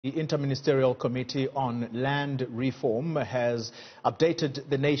The Inter-Ministerial Committee on Land Reform has updated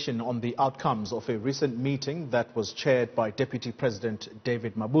the nation on the outcomes of a recent meeting that was chaired by Deputy President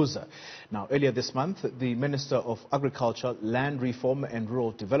David Mabuza. Now, earlier this month, the Minister of Agriculture, Land Reform and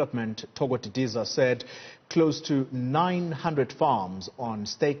Rural Development, Togo Didiza, said close to 900 farms on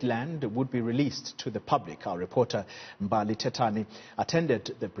state land would be released to the public. Our reporter, Mbali Thethani,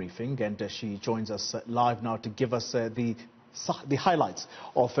 attended the briefing, and she joins us live now to give us the highlights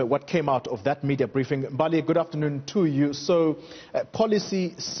of what came out of that media briefing. Mbali, good afternoon to you. So,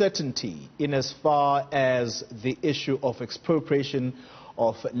 policy certainty in as far as the issue of expropriation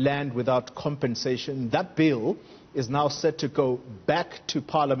of land without compensation, that bill is now set to go back to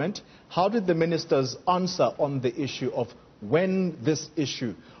Parliament. How did the ministers answer on the issue of when this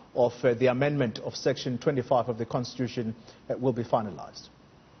issue of the amendment of Section 25 of the Constitution will be finalized?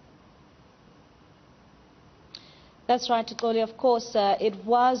 That's right, Toli. Of course, it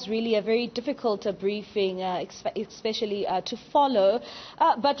was really a very difficult briefing, especially to follow.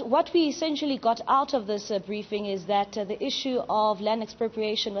 But what we essentially got out of this briefing is that the issue of land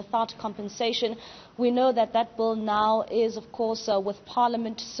expropriation without compensation, we know that that bill now is, of course, with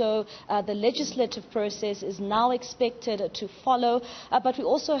Parliament. So the legislative process is now expected to follow. But we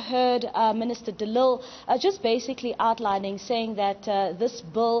also heard Minister DeLille just basically outlining, saying that this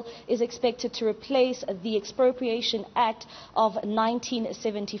bill is expected to replace the Expropriation Act of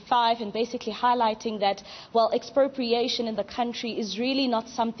 1975, and basically highlighting that, well, expropriation in the country is really not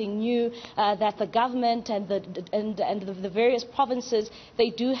something new, that the government and the various provinces,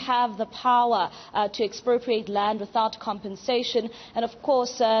 they do have the power to expropriate land without compensation. And of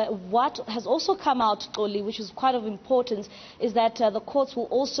course, what has also come out, Oli, which is quite of importance, is that the courts will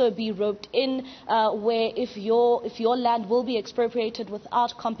also be roped in, where if your land will be expropriated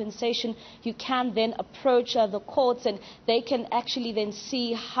without compensation, you can then approach the courts, and they can actually then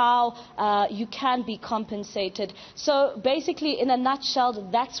see how you can be compensated. So basically, in a nutshell,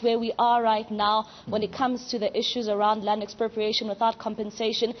 that's where we are right now when it comes to the issues around land expropriation without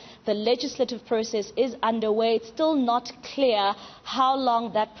compensation. The legislative process is underway. It's still not clear how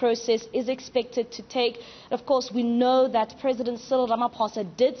long that process is expected to take. Of course, we know that President Cyril Ramaphosa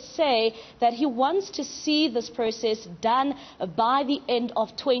did say that he wants to see this process done by the end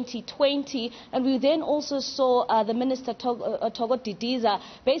of 2020. And we then also saw the Minister Togo Didiza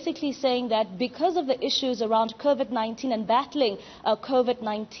basically saying that because of the issues around COVID-19 and battling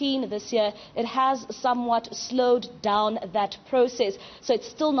COVID-19 this year, it has somewhat slowed down that process. So it's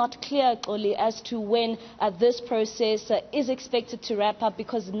still not clear, Oli, as to when this process is expected to wrap up,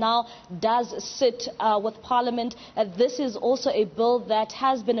 because now does sit with Parliament. This is also a bill that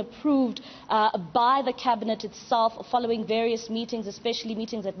has been approved by the Cabinet itself following various meetings, especially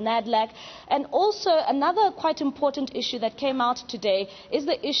meetings at NADLAC. And also another quite important issue that came out today is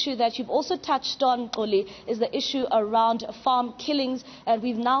the issue that you've also touched on, Oli, is the issue around farm killings. And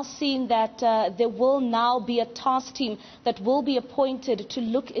we've now seen that there will now be a task team that will be appointed to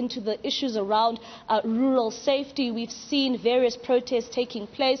look into the issues around rural safety. We've seen various protests taking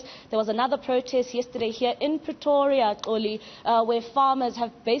place. There was another protest yesterday here in Pretoria, Oli, where farmers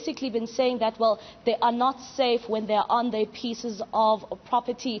have basically been saying that, well, they are not safe when they're on their pieces of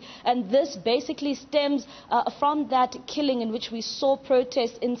property. And this basically stems from that killing in which we saw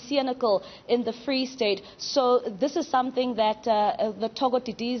protests in Sienakal in the Free State. So this is something that the Togo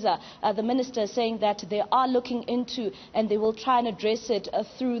Didiza, the minister, is saying that they are looking into, and they will try and address it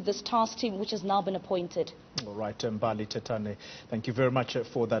through this task team which has now been appointed. All right, Mbali Thethani, thank you very much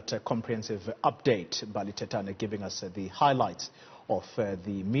for that comprehensive update. Mbali Thethani giving us the highlights of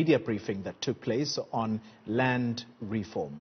the media briefing that took place on land reform.